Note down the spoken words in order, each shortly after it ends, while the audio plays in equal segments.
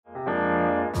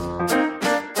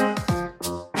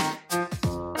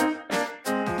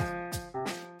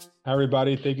Hi,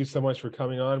 everybody. Thank you so much for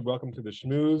coming on. Welcome to the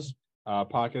Schmooze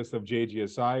podcast of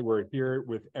JGSI. We're here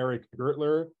with Eric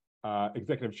Gertler,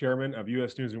 Executive Chairman of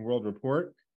U.S. News and World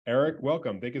Report. Eric,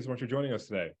 welcome. Thank you so much for joining us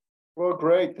today. Well,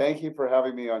 great. Thank you for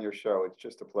having me on your show. It's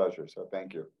just a pleasure. So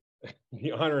thank you.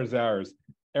 The honor is ours.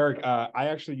 Eric, I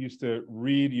actually used to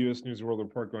read U.S. News and World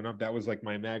Report growing up. That was like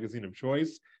my magazine of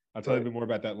choice. I'll tell you a bit more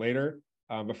about that later.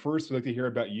 But first, we'd like to hear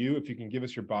about you. If you can give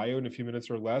us your bio in a few minutes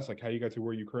or less, like how you got to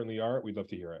where you currently are, we'd love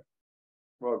to hear it.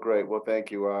 Well, great. Well, thank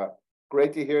you.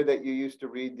 Great to hear that you used to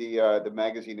read the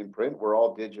magazine in print. We're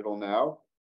all digital now.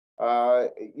 I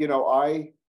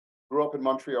grew up in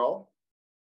Montreal,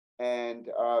 and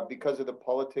because of the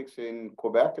politics in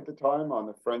Quebec at the time on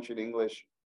the French and English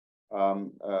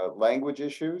language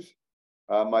issues,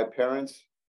 my parents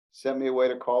sent me away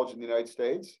to college in the United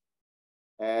States,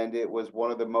 and it was one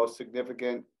of the most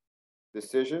significant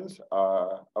decisions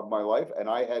of my life, and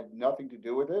I had nothing to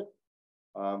do with it.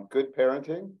 Good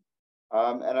parenting,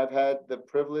 and I've had the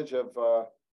privilege of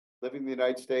living in the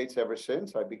United States ever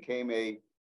since. I became a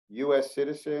U.S.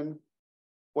 citizen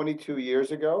 22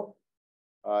 years ago,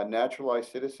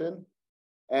 naturalized citizen,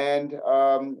 and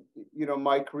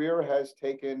my career has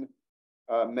taken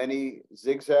many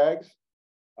zigzags.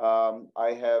 I've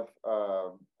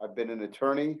been an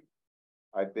attorney,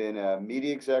 I've been a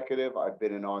media executive, I've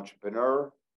been an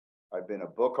entrepreneur, I've been a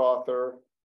book author,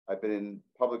 I've been in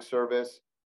public service.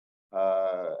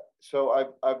 So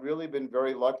I've really been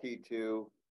very lucky to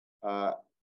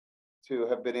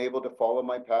have been able to follow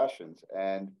my passions.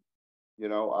 And,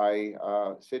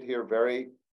 I sit here very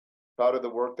proud of the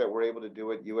work that we're able to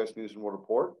do at U.S. News and World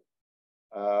Report.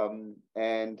 I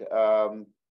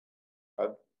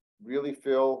really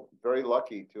feel very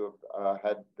lucky to have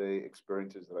had the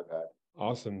experiences that I've had.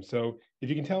 Awesome. So if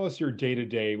you can tell us your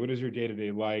day-to-day, what is your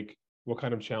day-to-day like? What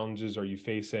kind of challenges are you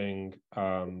facing?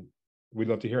 We'd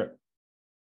love to hear it.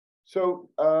 So,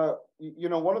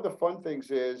 one of the fun things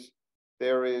is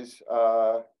there is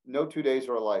no 2 days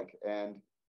are alike. And,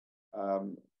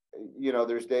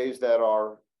 there's days that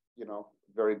are,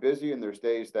 very busy, and there's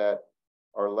days that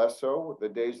are less so. The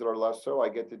days that are less so, I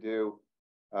get to do,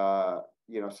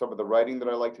 some of the writing that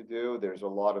I like to do. There's a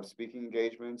lot of speaking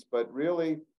engagements, but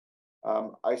really,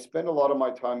 I spend a lot of my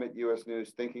time at U.S.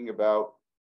 News thinking about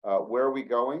where are we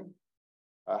going?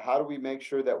 How do we make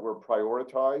sure that we're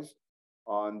prioritized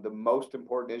on the most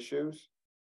important issues?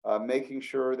 Making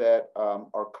sure that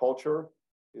our culture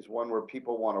is one where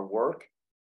people want to work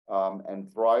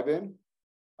and thrive in,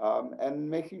 and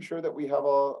making sure that we have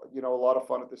a lot of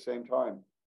fun at the same time.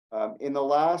 In the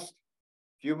last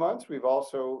few months, we've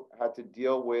also had to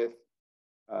deal with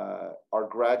our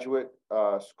graduate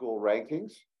school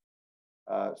rankings.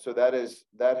 So that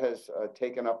has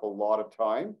taken up a lot of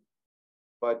time.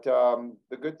 But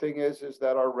the good thing is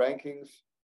that our rankings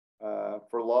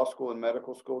for law school and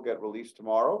medical school get released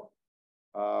tomorrow.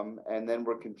 And then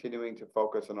we're continuing to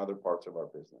focus on other parts of our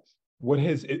business. What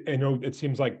has it, I know it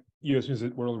seems like U.S. News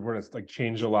and World Report has like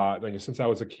changed a lot. Like since I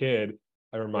was a kid,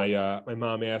 I remember my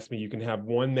mom asked me, "You can have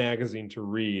one magazine to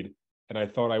read," and I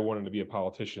thought I wanted to be a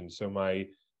politician. So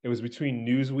it was between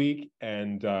Newsweek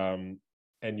and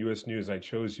U.S. News. I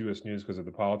chose U.S. News because of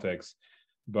the politics.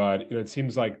 But it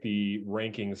seems like the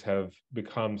rankings have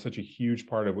become such a huge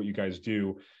part of what you guys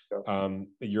do.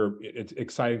 It's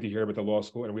exciting to hear about the law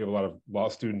school, and we have a lot of law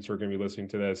students who are going to be listening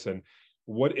to this. And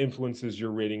what influences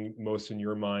your rating most in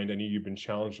your mind? I know you've been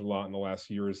challenged a lot in the last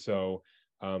year or so.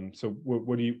 So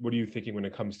what are you thinking when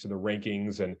it comes to the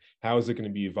rankings, and how is it going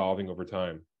to be evolving over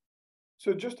time?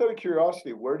 So just out of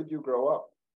curiosity, where did you grow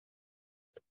up?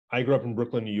 I grew up in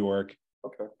Brooklyn, New York.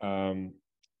 Okay.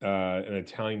 An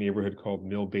Italian neighborhood called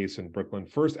Mill Basin, Brooklyn.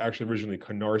 First, actually, originally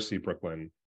Canarsie,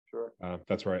 Brooklyn. Sure.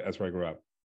 That's where I grew up.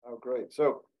 Oh, great.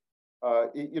 So,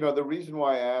 the reason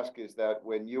why I ask is that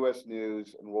when U.S.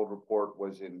 News and World Report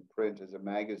was in print as a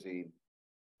magazine,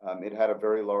 it had a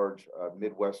very large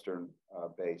Midwestern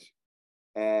base.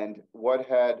 And what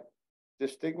had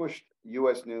distinguished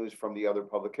U.S. News from the other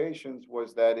publications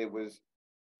was that it was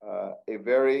a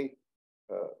very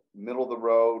middle of the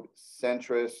road,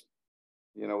 centrist,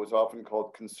 it was often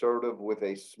called conservative with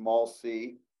a small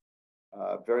c,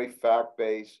 very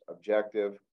fact-based,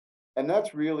 objective. And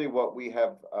that's really what we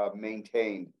have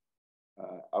maintained.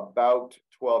 About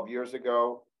 12 years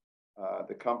ago,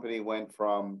 the company went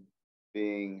from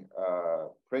being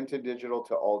print and digital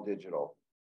to all digital.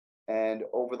 And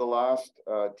over the last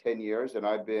 10 years, and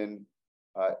I've been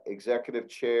executive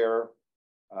chair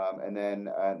and then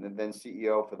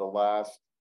CEO for the last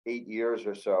 8 years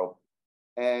or so.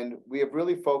 And we have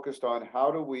really focused on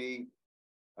how do we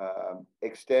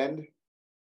extend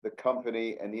the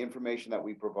company and the information that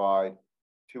we provide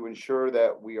to ensure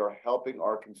that we are helping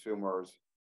our consumers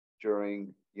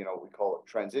during, we call it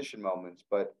transition moments,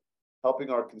 but helping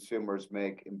our consumers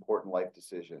make important life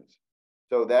decisions.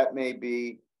 So that may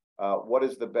be what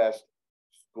is the best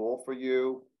school for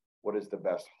you? What is the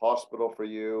best hospital for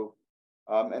you?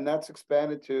 And that's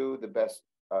expanded to the best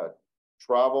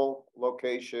travel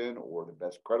location or the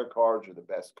best credit cards or the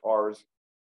best cars.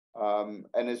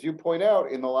 And as you point out,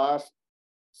 in the last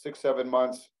 6, 7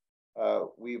 months,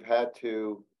 we've had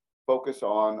to focus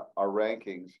on our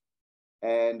rankings.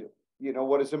 And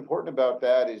what is important about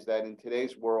that is that in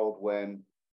today's world, when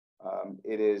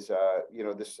it is,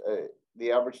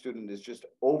 the average student is just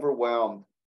overwhelmed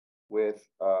with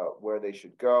where they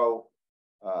should go.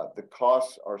 The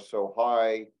costs are so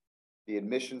high. The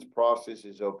admissions process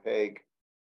is opaque.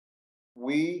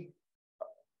 We,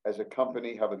 as a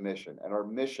company, have a mission, and our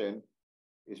mission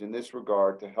is in this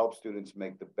regard to help students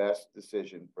make the best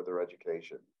decision for their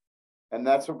education. And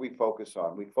that's what we focus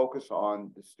on. We focus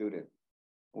on the student.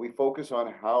 We focus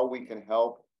on how we can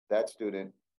help that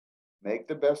student make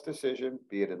the best decision,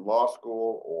 be it in law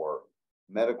school or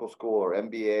medical school or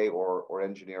MBA or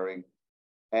engineering.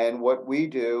 And what we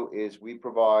do is we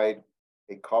provide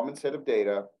a common set of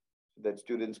data so that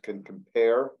students can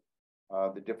compare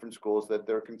the different schools that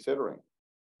they're considering.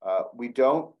 We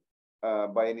don't,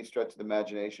 by any stretch of the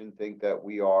imagination, think that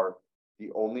we are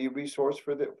the only resource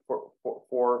for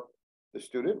the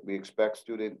student. We expect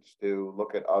students to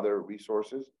look at other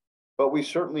resources, but we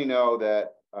certainly know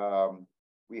that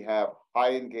we have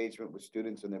high engagement with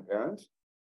students and their parents.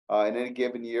 In any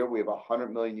given year, we have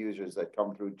 100 million users that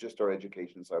come through just our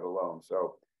education site alone.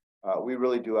 So we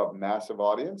really do have a massive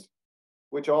audience,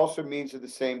 which also means at the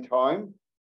same time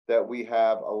that we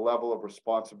have a level of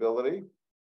responsibility.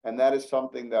 And that is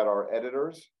something that our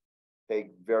editors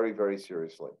take very, very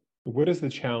seriously. What is the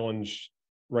challenge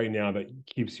right now that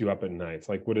keeps you up at nights?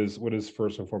 Like what is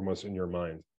first and foremost in your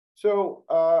mind? So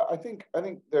I think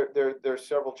there's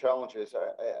several challenges.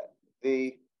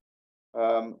 We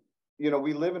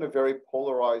live in a very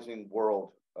polarizing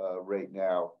world right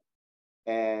now,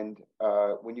 and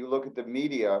when you look at the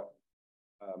media,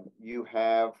 you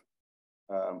have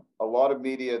a lot of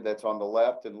media that's on the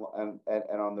left and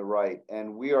on the right,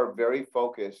 and we are very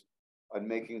focused on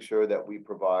making sure that we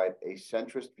provide a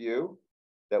centrist view,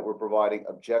 that we're providing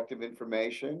objective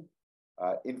information,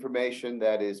 information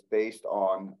that is based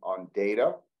on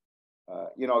data.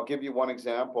 I'll give you one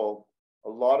example. A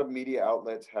lot of media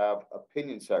outlets have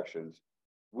opinion sections.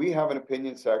 We have an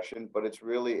opinion section, but it's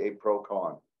really a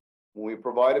pro-con. When we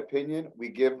provide opinion, we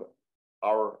give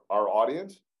our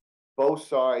audience both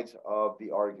sides of the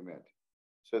argument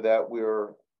so that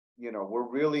we're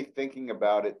really thinking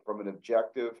about it from an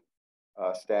objective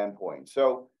standpoint.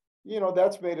 So,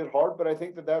 that's made it hard, but I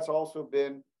think that that's also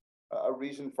been a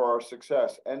reason for our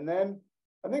success. And then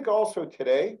I think also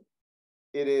today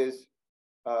it is,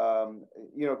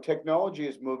 technology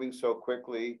is moving so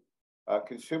quickly.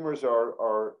 Consumers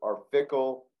are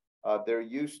fickle. They're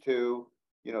used to,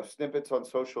 snippets on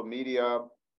social media.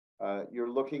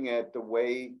 You're looking at the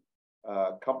way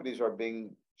companies are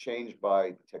being changed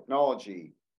by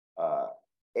technology,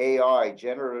 AI,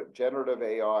 generative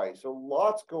AI. So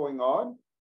lots going on.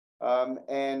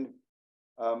 And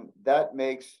that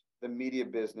makes the media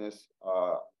business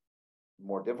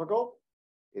more difficult.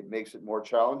 It makes it more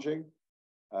challenging.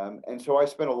 And so I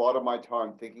spend a lot of my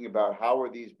time thinking about how are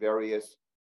these various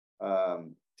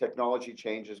technology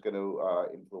changes going to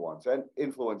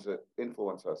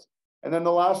influence us. And then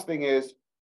the last thing is,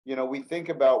 we think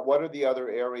about what are the other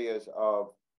areas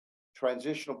of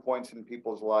transitional points in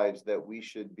people's lives that we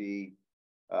should be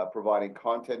providing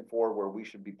content for, where we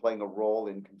should be playing a role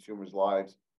in consumers'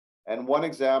 lives. And one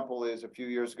example is a few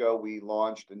years ago, we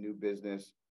launched a new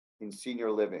business in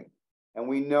senior living. And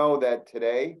we know that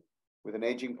today, with an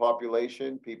aging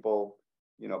population, people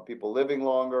living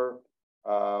longer,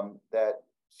 that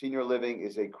senior living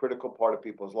is a critical part of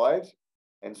people's lives.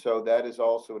 And so that is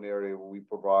also an area where we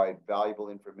provide valuable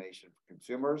information for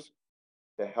consumers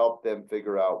to help them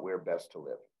figure out where best to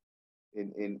live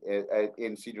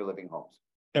in senior living homes.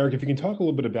 Eric, if you can talk a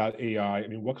little bit about AI, I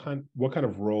mean, what kind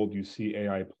of role do you see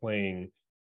AI playing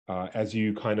as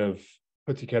you kind of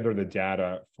put together the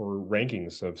data for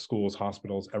rankings of schools,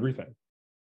 hospitals, everything?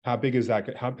 How big is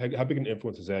that? How big an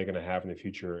influence is AI going to have in the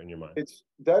future in your mind?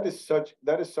 That is such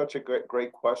a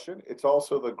great question. It's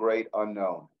also the great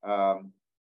unknown.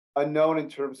 Unknown in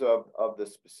terms of the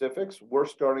specifics. We're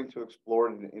starting to explore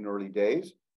it in early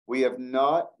days. We have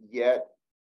not yet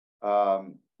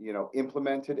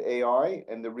implemented AI,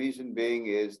 and the reason being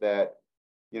is that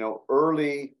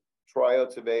early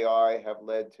tryouts of AI have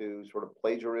led to sort of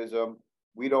plagiarism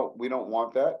we don't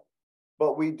want that,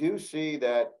 but we do see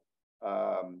that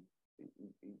um,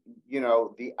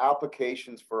 the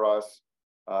applications for us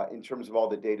in terms of all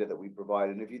the data that we provide.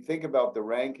 And if you think about the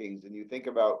rankings and you think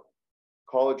about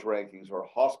college rankings or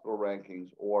hospital rankings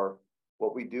or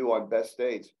what we do on best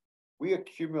states, we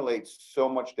accumulate so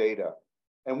much data.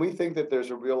 And we think that there's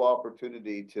a real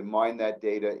opportunity to mine that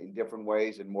data in different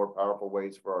ways and more powerful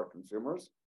ways for our consumers.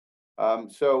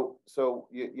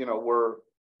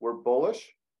 We're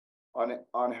bullish on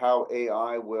how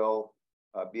AI will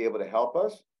be able to help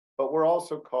us, but we're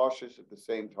also cautious at the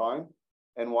same time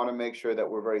and want to make sure that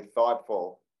we're very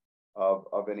thoughtful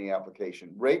of any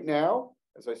application. Right now,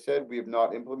 as I said, we have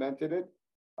not implemented it,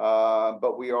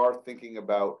 but we are thinking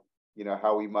about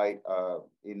how we might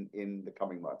in the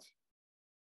coming months.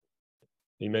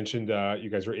 You mentioned you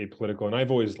guys are apolitical, and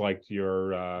I've always liked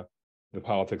your the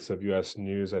politics of U.S.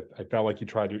 news. I felt like you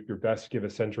tried your best to give a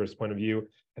centrist point of view.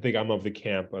 I think I'm of the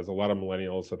camp, as a lot of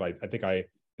millennials, I think I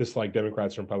dislike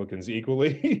Democrats and Republicans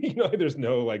equally. There's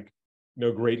no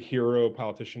great hero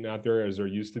politician out there as there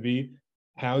used to be.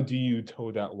 How do you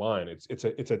toe that line? It's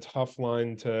a tough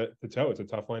line to toe. It's a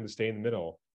tough line to stay in the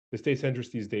middle. To stay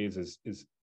centrist these days is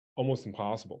almost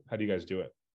impossible. How do you guys do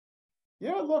it?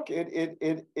 Yeah, look, it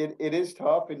is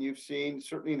tough, and you've seen,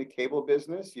 certainly in the cable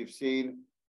business, you've seen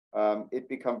it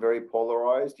become very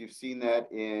polarized. You've seen that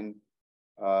in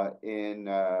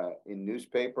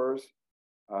newspapers.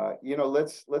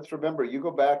 Let's remember, you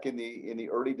go back in the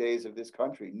early days of this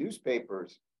country,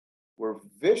 newspapers were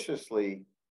viciously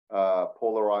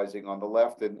polarizing on the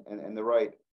left and the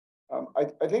right.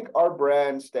 I think our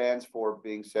brand stands for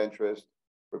being centrist,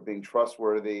 for being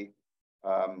trustworthy.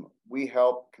 We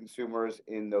help consumers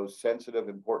in those sensitive,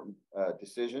 important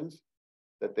decisions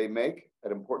that they make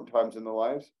at important times in their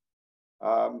lives.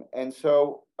 And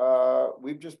so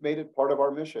we've just made it part of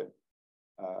our mission.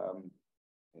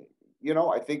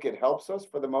 I think it helps us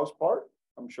for the most part.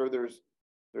 I'm sure there's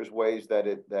ways that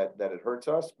it hurts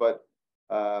us, but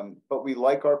we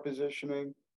like our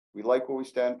positioning. We like where we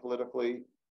stand politically.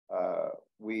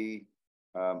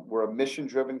 We're a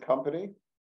mission-driven company,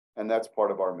 and that's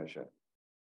part of our mission.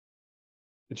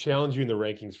 To challenge you in the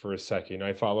rankings for a second,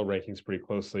 I follow rankings pretty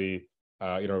closely.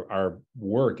 Our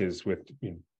work is with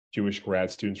Jewish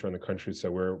grad students around the country, so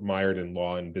we're mired in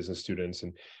law and business students,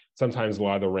 and sometimes a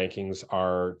lot of the rankings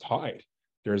are tied.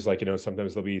 There's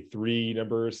sometimes there'll be 3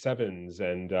 number 7s,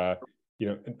 and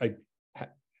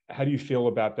how do you feel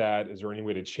about that? Is there any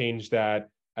way to change that?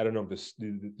 I don't know if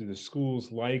do the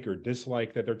schools like or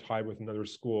dislike that they're tied with another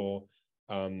school,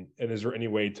 and is there any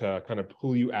way to kind of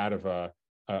pull you out of a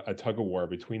tug of war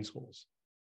between schools?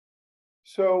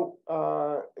 So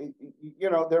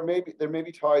there may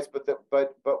be ties,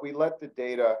 but we let the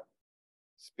data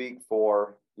speak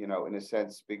for in a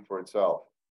sense speak for itself.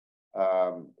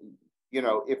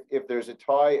 If there's a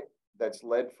tie that's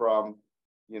led from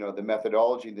the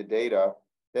methodology, the data,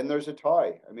 then there's a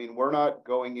tie. I mean, we're not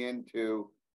going in to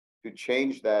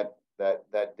change that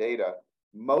data.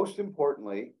 Most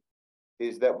importantly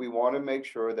is that we want to make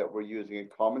sure that we're using a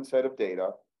common set of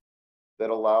data that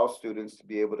allows students to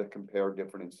be able to compare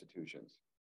different institutions,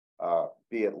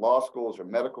 be it law schools or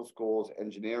medical schools,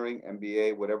 engineering,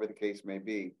 MBA, whatever the case may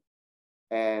be.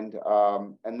 And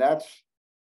that's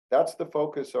the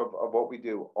focus of what we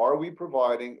do. Are we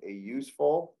providing a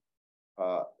useful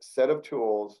set of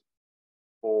tools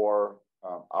for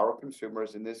our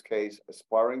consumers, in this case,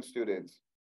 aspiring students,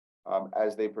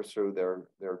 as they pursue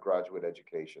their graduate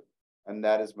education? And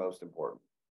that is most important.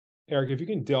 Eric, if you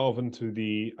can delve into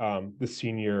the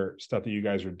senior stuff that you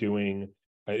guys are doing,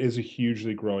 it is a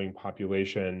hugely growing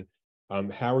population.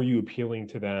 How are you appealing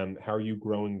to them? How are you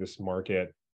growing this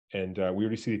market? And we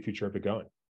already see the future of it going.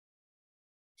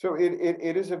 So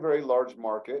it is a very large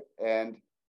market, and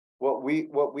what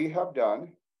we have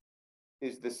done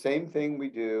is the same thing we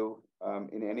do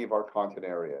in any of our content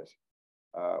areas.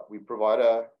 We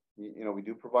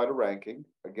do provide a ranking,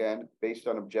 again based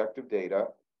on objective data.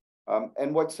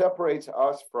 And what separates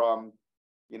us from,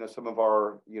 some of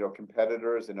our,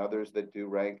 competitors and others that do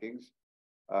rankings,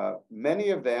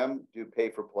 many of them do pay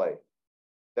for play.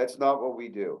 That's not what we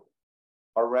do.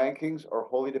 Our rankings are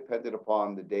wholly dependent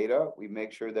upon the data. We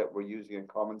make sure that we're using a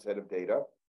common set of data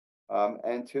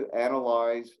and to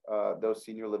analyze those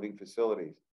senior living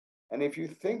facilities. And if you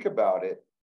think about it,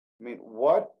 I mean,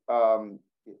 what, a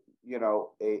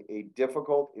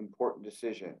difficult, important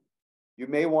decision. You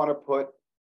may want to put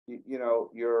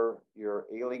your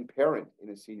ailing parent in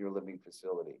a senior living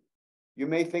facility. You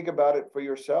may think about it for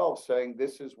yourself, saying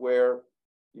this is where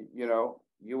you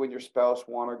and your spouse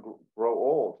want to grow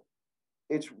old.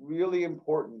 It's really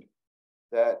important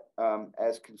that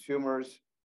as consumers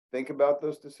think about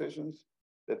those decisions,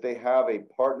 that they have a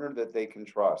partner that they can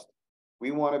trust.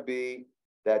 We want to be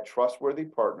that trustworthy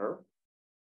partner,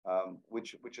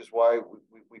 which is why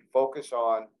we focus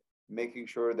on making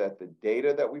sure that the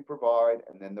data that we provide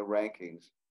and then the rankings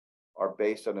are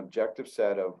based on objective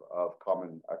set of a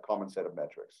common set of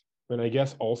metrics. And I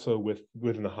guess also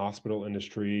within the hospital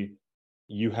industry,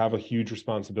 you have a huge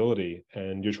responsibility,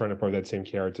 and you're trying to provide that same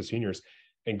care to seniors.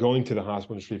 And going to the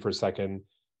hospital industry for a second,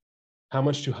 how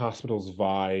much do hospitals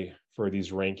vie for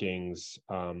these rankings?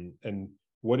 And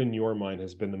what in your mind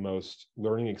has been the most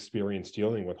learning experience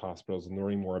dealing with hospitals and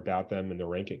learning more about them and their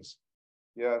rankings?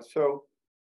 Yeah, so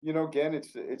again,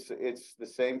 it's the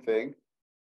same thing.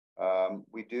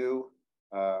 We do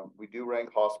rank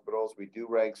hospitals. We do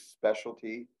rank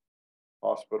specialty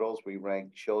hospitals. We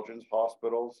rank children's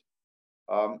hospitals.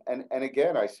 And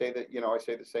again, I say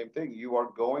the same thing. You are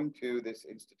going to this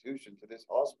institution, to this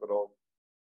hospital,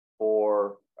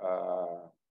 for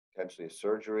potentially a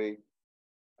surgery,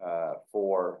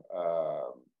 for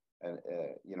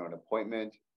an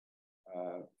appointment,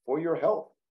 for your health.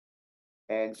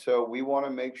 And so we want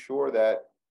to make sure that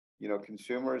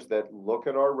consumers that look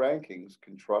at our rankings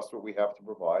can trust what we have to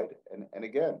provide. And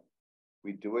again,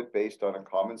 we do it based on a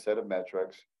common set of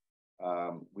metrics.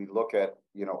 We look at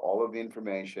all of the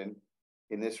information.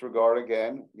 In this regard,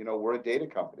 again, we're a data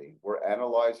company. We're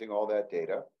analyzing all that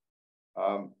data.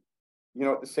 At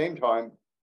the same time,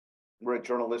 we're a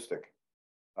journalistic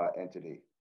entity.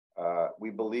 We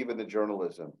believe in the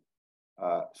journalism.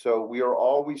 So we are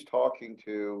always talking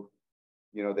to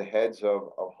the heads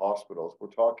of hospitals. We're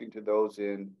talking to those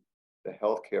in the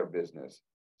healthcare business.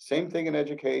 Same thing in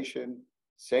education.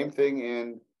 Same thing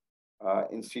in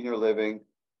senior living.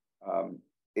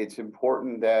 It's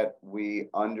important that we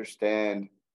understand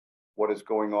what is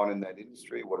going on in that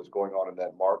industry, what is going on in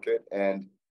that market, and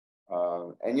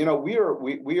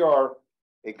we are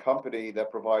a company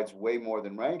that provides way more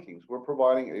than rankings. We're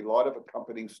providing a lot of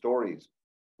accompanying stories.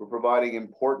 We're providing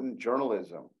important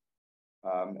journalism.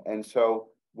 And so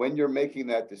when you're making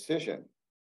that decision,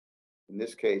 in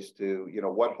this case, to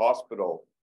what hospital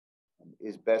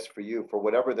is best for you for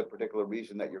whatever the particular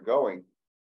reason that you're going,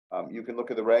 you can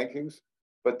look at the rankings,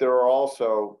 but there are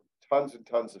also tons and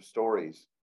tons of stories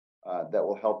that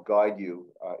will help guide you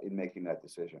in making that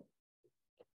decision.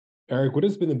 Eric, what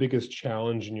has been the biggest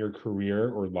challenge in your career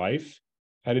or life?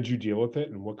 How did you deal with it,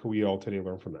 and what can we all today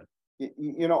learn from that?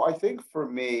 I think for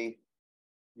me,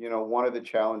 one of the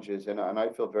challenges, and I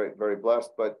feel very, very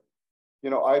blessed, but,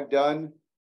 I've done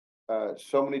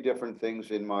so many different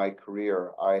things in my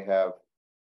career. I have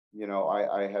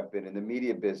been in the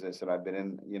media business, and I've been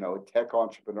in, a tech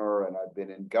entrepreneur, and I've been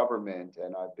in government,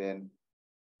 and I've been,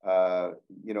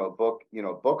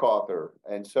 book author.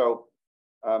 And so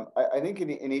I think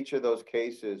in each of those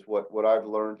cases, what I've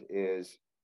learned is,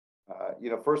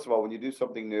 first of all, when you do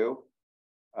something new,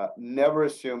 never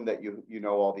assume that you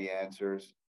know all the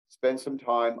answers. Spend some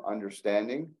time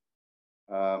understanding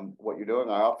what you're doing.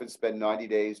 I often spend 90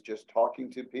 days just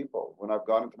talking to people when I've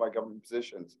gone into my government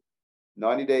positions.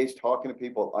 90 days talking to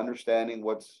people, understanding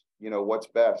what's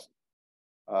best,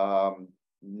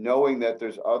 knowing that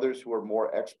there's others who are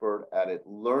more expert at it,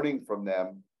 learning from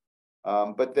them,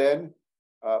 but then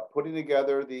putting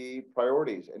together the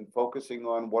priorities and focusing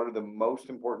on what are the most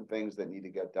important things that need to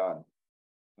get done.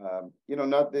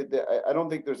 I don't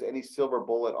think there's any silver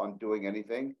bullet on doing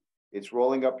anything. It's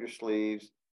rolling up your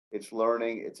sleeves. It's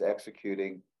learning. It's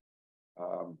executing.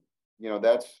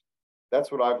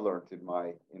 That's what I've learned in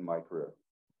my career.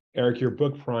 Eric, your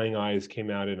book Prying Eyes came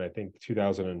out in, I think,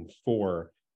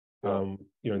 2004. Yeah.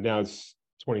 Now it's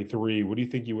 23. What do you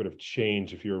think you would have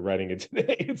changed if you were writing it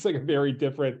today? It's like a very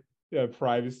different.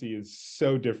 Privacy is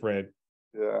so different.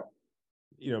 Yeah.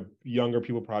 Younger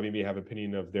people probably may have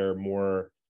opinion of they're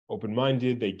more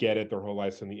open-minded. They get it. Their whole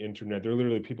lives on the internet.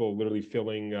 People literally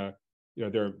filling.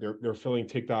 They're filling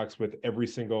TikToks with every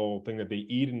single thing that they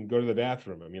eat and go to the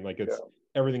bathroom. I mean,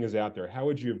 everything is out there. How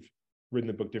would you have written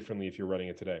the book differently if you're writing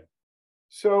it today?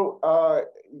 So,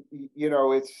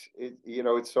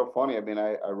 it's so funny. I mean,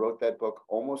 I wrote that book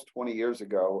almost 20 years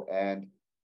ago, and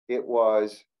it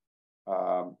was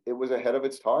ahead of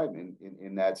its time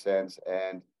in that sense.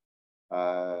 And,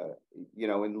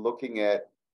 in looking at,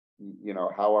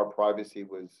 how our privacy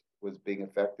was being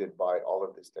affected by all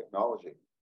of this technology,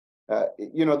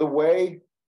 the way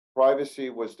privacy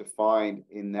was defined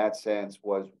in that sense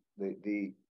was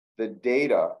the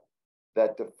data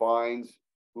that defines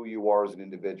who you are as an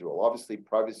individual. Obviously,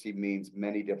 privacy means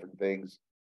many different things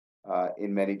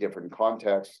in many different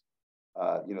contexts.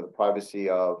 The privacy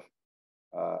of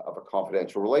a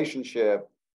confidential relationship,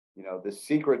 the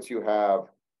secrets you have.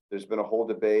 There's been a whole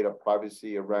debate of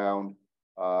privacy around,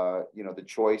 the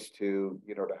choice to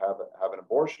have an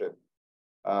abortion.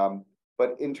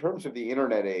 But in terms of the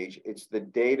internet age, it's the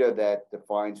data that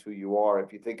defines who you are.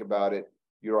 If you think about it,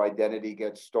 your identity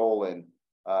gets stolen.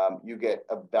 You get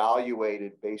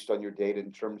evaluated based on your data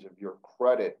in terms of your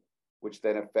credit, which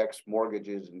then affects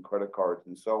mortgages and credit cards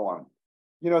and so on.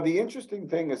 The interesting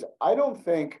thing is, I don't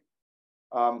think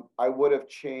I would have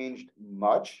changed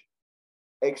much,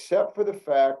 except for the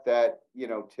fact that,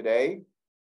 today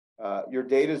your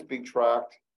data is being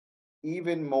tracked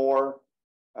even more,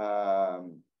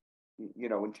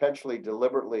 intentionally,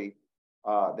 deliberately,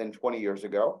 than 20 years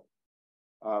ago.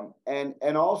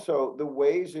 And also the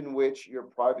ways in which your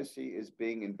privacy is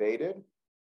being invaded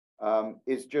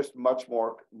is just much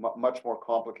more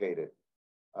complicated,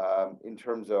 in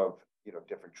terms of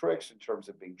different tricks, in terms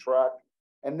of being tracked.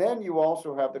 And then you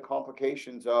also have the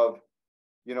complications of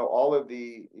all of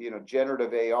the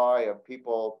generative AI, of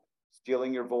people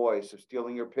stealing your voice, of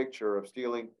stealing your picture, of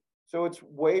stealing. So it's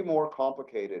way more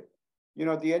complicated.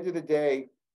 At the end of the day,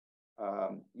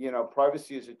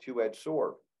 privacy is a two-edged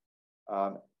sword.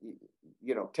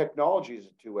 Technology is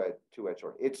a two-edged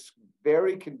sword. It's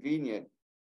very convenient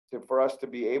for us to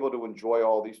be able to enjoy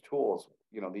all these tools,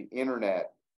 the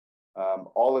internet,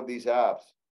 all of these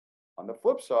apps. On the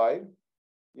flip side,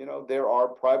 there are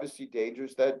privacy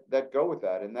dangers that go with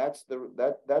that, and that's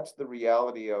the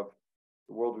reality of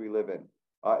the world we live in.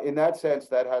 In that sense,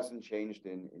 that hasn't changed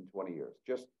in 20 years.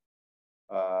 Just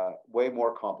way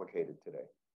more complicated today.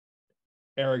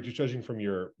 Eric, just judging from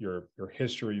your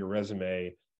history, your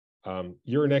resume,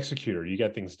 you're an executor. You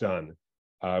get things done,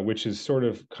 which is sort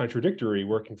of contradictory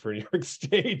working for New York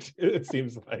State. It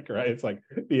seems like, right? It's like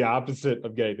the opposite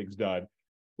of getting things done.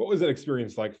 What was that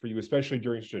experience like for you, especially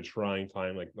during such a trying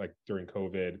time, like during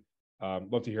COVID?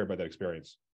 Love to hear about that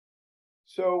experience.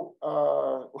 So,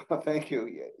 well, thank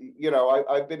you.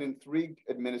 I've been in 3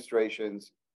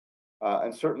 administrations,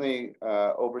 and certainly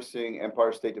overseeing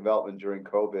Empire State Development during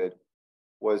COVID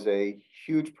was a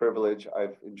huge privilege.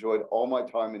 I've enjoyed all my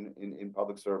time in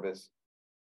public service.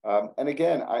 And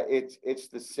again, it's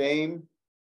the same,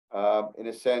 in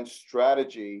a sense,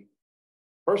 strategy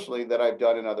personally that I've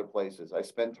done in other places. I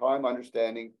spend time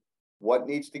understanding what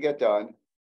needs to get done,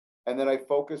 and then I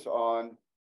focus on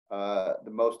the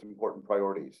most important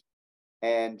priorities.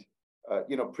 And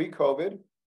pre-COVID,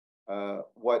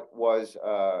 what was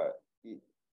a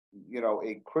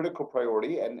critical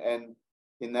priority, and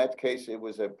in that case, it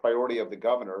was a priority of the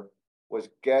governor, was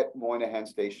get Moynihan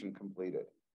Station completed.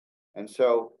 And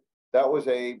so that was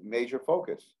a major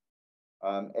focus.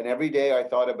 And every day I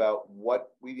thought about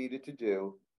what we needed to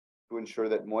do to ensure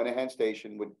that Moynihan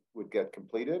Station would get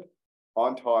completed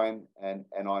on time and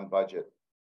on budget.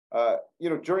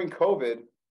 During COVID,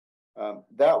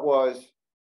 that was,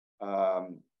 a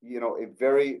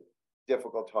very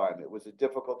difficult time. It was a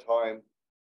difficult time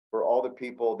for all the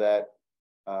people that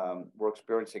were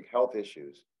experiencing health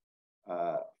issues,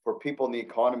 for people in the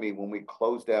economy when we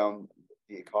closed down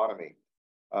the economy.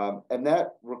 And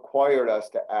that required us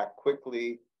to act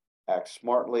quickly, act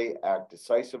smartly, act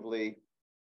decisively.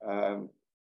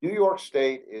 New York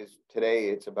State is today,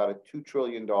 it's about a $2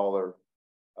 trillion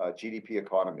GDP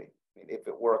economy. I mean, if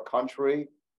it were a country,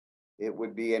 it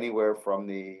would be anywhere from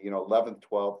the 11th,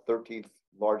 12th, 13th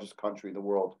largest country in the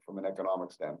world from an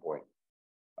economic standpoint.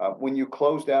 When you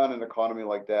close down an economy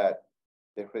like that,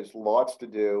 there is lots to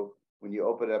do. When you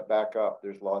open it back up,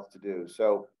 there's lots to do.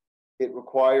 So it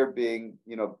required being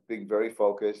very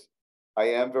focused. I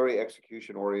am very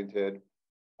execution oriented,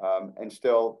 and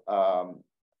still,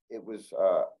 it was.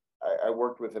 I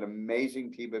worked with an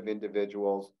amazing team of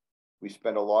individuals. We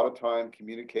spent a lot of time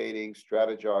communicating,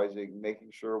 strategizing, making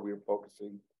sure we were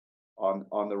focusing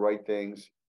on the right things.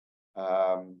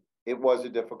 It was a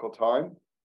difficult time,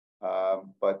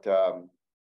 but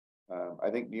I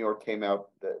think New York came out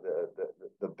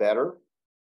the better,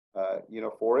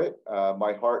 for it.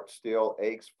 My heart still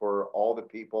aches for all the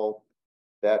people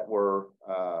that were,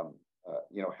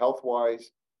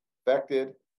 health-wise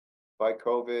affected by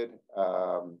COVID.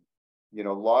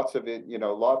 Lots of it,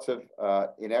 lots of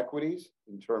inequities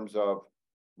in terms of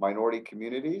minority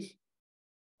communities.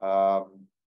 I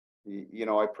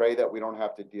pray that we don't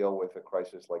have to deal with a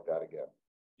crisis like that again.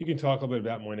 You can talk a little bit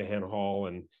about Moynihan Hall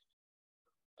and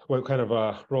what kind of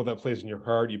role that plays in your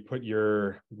heart. You put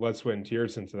your blood, sweat, and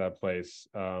tears into that place.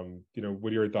 What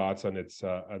are your thoughts on its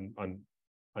on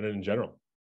it in general?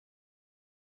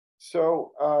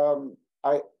 So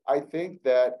I think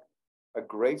that a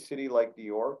great city like New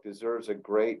York deserves a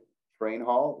great train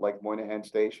hall like Moynihan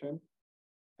Station,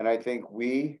 and I think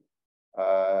we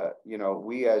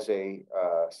we as a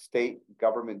state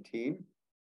government team,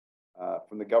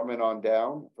 from the government on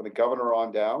down, from the governor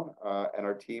on down, and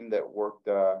our team that worked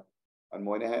on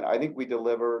Moynihan, I think we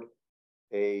delivered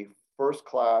a first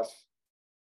class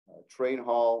train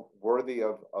hall worthy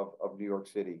of New York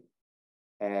City.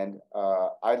 And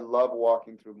I love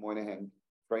walking through Moynihan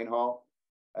Train Hall.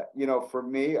 For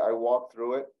me, I walk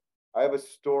through it. I have a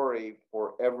story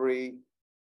for every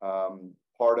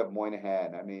part of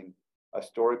Moynihan. I mean, a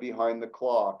story behind the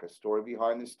clock, a story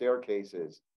behind the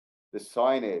staircases, the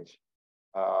signage,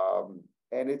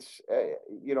 and it's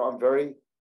I'm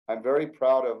very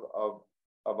proud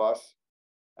of us,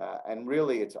 and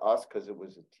really it's us because it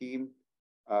was a team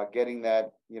getting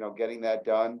that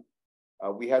done.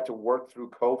 We had to work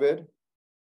through COVID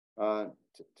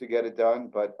to get it done,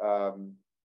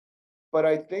 but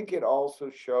I think it also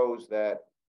shows that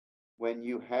when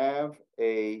you have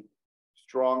a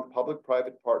strong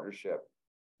public-private partnership,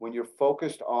 when you're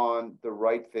focused on the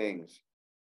right things,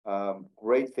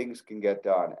 great things can get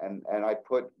done. And I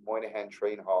put Moynihan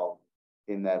Train Hall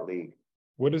in that league.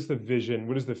 What is the vision?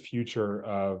 What is the future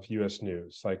of US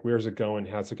News? Like, where's it going?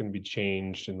 How's it going to be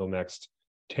changed in the next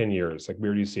 10 years? Like,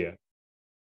 where do you see it?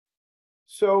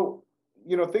 So,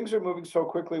 things are moving so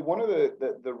quickly. One of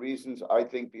the reasons I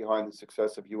think behind the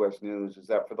success of US News is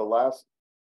that for the last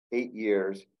 8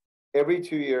 years, every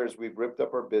 2 years, we've ripped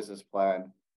up our business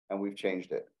plan and we've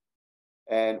changed it.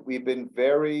 And we've been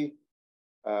very,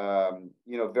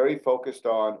 very focused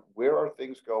on where are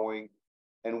things going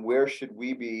and where should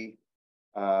we be,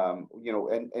 and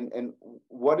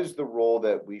what is the role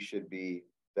that we should be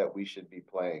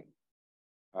playing.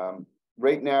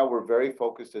 Right now, we're very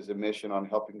focused as a mission on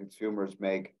helping consumers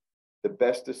make the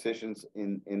best decisions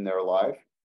in their life.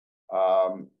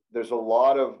 There's a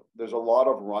lot of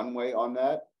runway on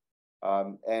that,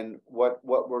 and what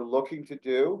we're looking to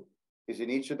do is in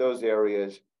each of those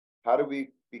areas, how do we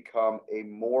become a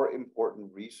more important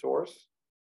resource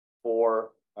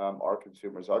for our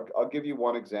consumers? I'll give you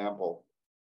one example.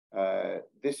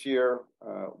 This year,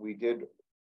 we did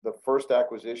the first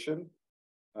acquisition,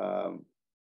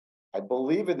 I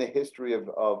believe, in the history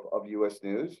of US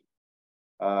News,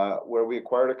 where we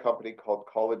acquired a company called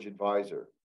College Advisor.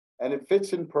 And it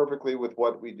fits in perfectly with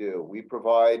what we do. We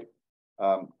provide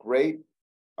great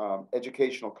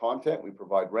educational content. We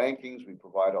provide rankings. We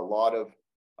provide a lot of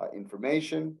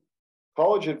information.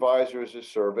 College Advisor is a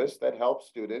service that helps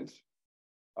students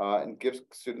and gives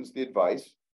students the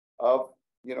advice of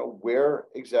where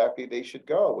exactly they should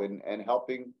go, and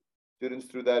helping students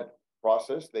through that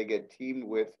process. They get teamed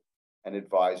with an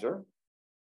advisor.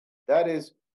 That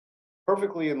is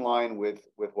perfectly in line with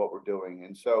what we're doing.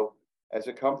 And so as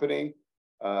a company,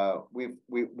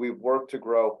 we've worked to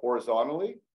grow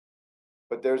horizontally,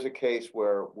 but there's a case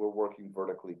where we're working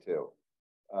vertically too,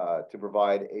 to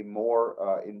provide a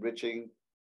more enriching,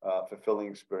 fulfilling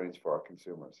experience for our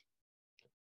consumers.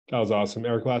 That was awesome.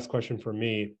 Eric, last question for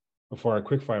me before our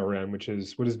quick fire round, which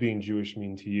is, what does being Jewish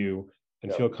mean to you?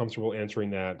 And feel comfortable answering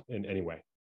that in any way.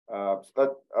 So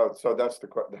that's the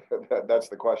that's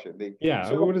the question.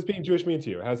 What does being Jewish mean to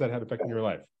you? How's that had effect in your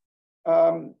life?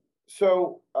 I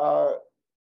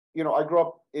grew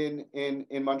up in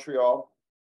Montreal.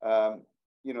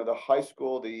 The high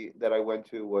school that I went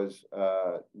to was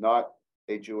not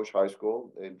a Jewish high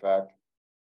school. In fact,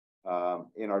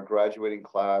 in our graduating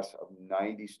class of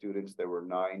 90 students, there were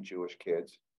 9 Jewish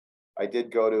kids. I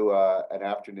did go to an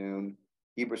afternoon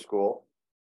Hebrew school,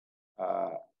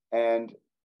 and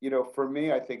for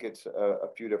me, I think it's a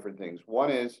few different things.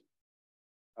 One is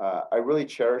I really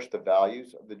cherish the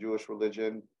values of the Jewish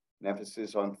religion, an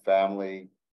emphasis on family,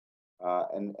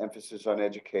 an emphasis on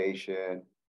education,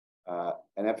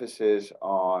 an emphasis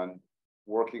on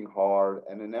working hard,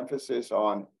 and an emphasis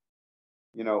on,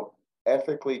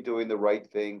 ethically doing the right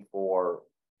thing for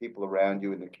people around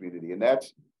you in the community. And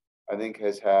that's, I think,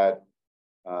 has had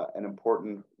an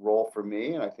important role for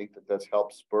me. And I think that's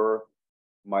helped spur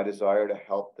my desire to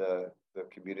help the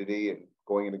community and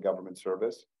going into government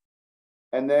service.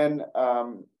 And then,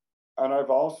 and I've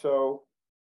also,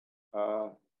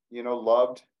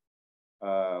 loved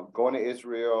going to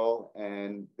Israel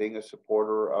and being a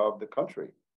supporter of the country,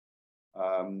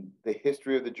 the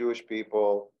history of the Jewish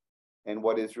people, and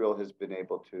what Israel has been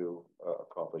able to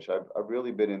accomplish. I've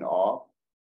really been in awe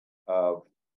of,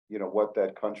 what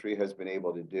that country has been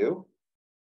able to do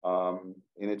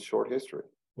in its short history.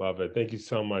 Love it. Thank you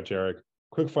so much, Eric.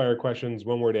 Quick fire questions,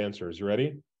 one word answers. You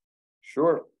ready?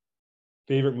 Sure.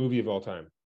 Favorite movie of all time?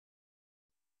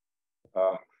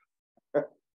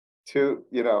 Too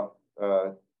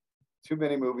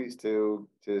many movies to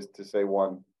say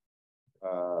one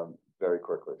very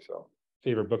quickly. So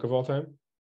Favorite book of all time?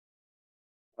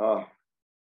 Uh,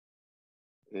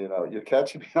 you're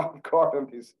catching me off guard on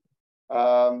these.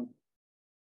 Um,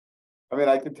 I mean,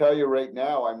 I can tell you right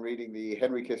now, I'm reading the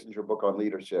Henry Kissinger book on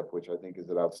leadership, which I think is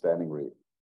an outstanding read.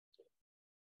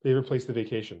 Favorite place to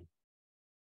vacation?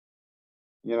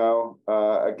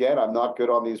 Again, I'm not good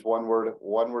on these one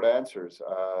word answers.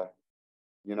 I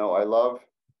love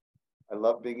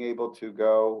being able to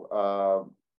go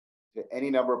to any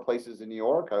number of places in New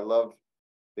York. I love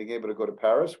being able to go to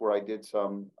Paris, where I did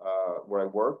where I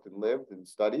worked and lived and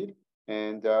studied.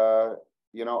 And I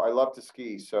love to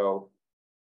ski. So,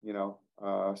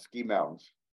 ski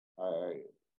mountains. Any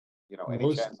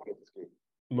Most chance to get to ski.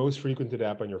 most frequented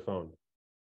app on your phone?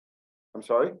 I'm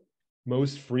sorry.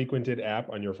 Most frequented app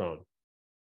on your phone?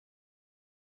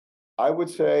 I would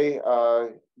say,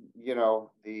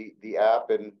 the app,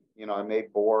 and I may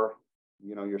bore,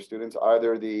 your students,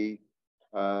 either the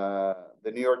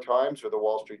New York Times or the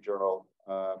Wall Street Journal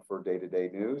for day-to-day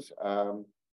news. I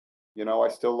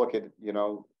still look at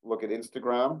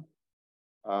Instagram,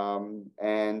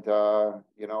 and I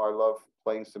love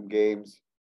playing some games.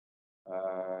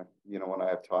 When I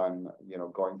have time,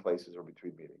 going places or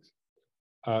between meetings.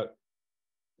 Uh,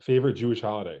 Favorite Jewish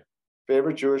holiday?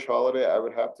 Favorite Jewish holiday, I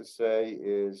would have to say,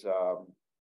 is I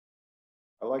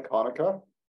like Hanukkah.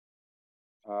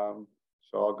 So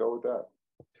I'll go with that.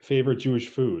 Favorite Jewish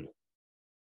food?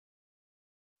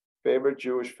 Favorite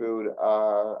Jewish food,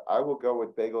 I will go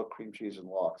with bagel, cream cheese, and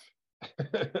lox.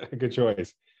 Good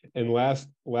choice. And last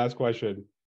question.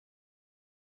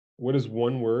 What is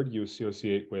one word you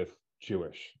associate with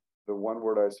Jewish? The one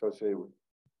word I associate with,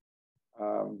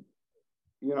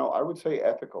 I would say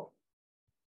ethical.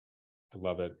 I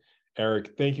love it.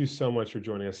 Eric, thank you so much for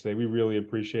joining us today. We really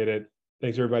appreciate it.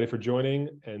 Thanks everybody for joining.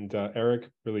 And Eric,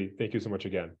 really, thank you so much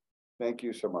again. Thank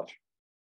you so much.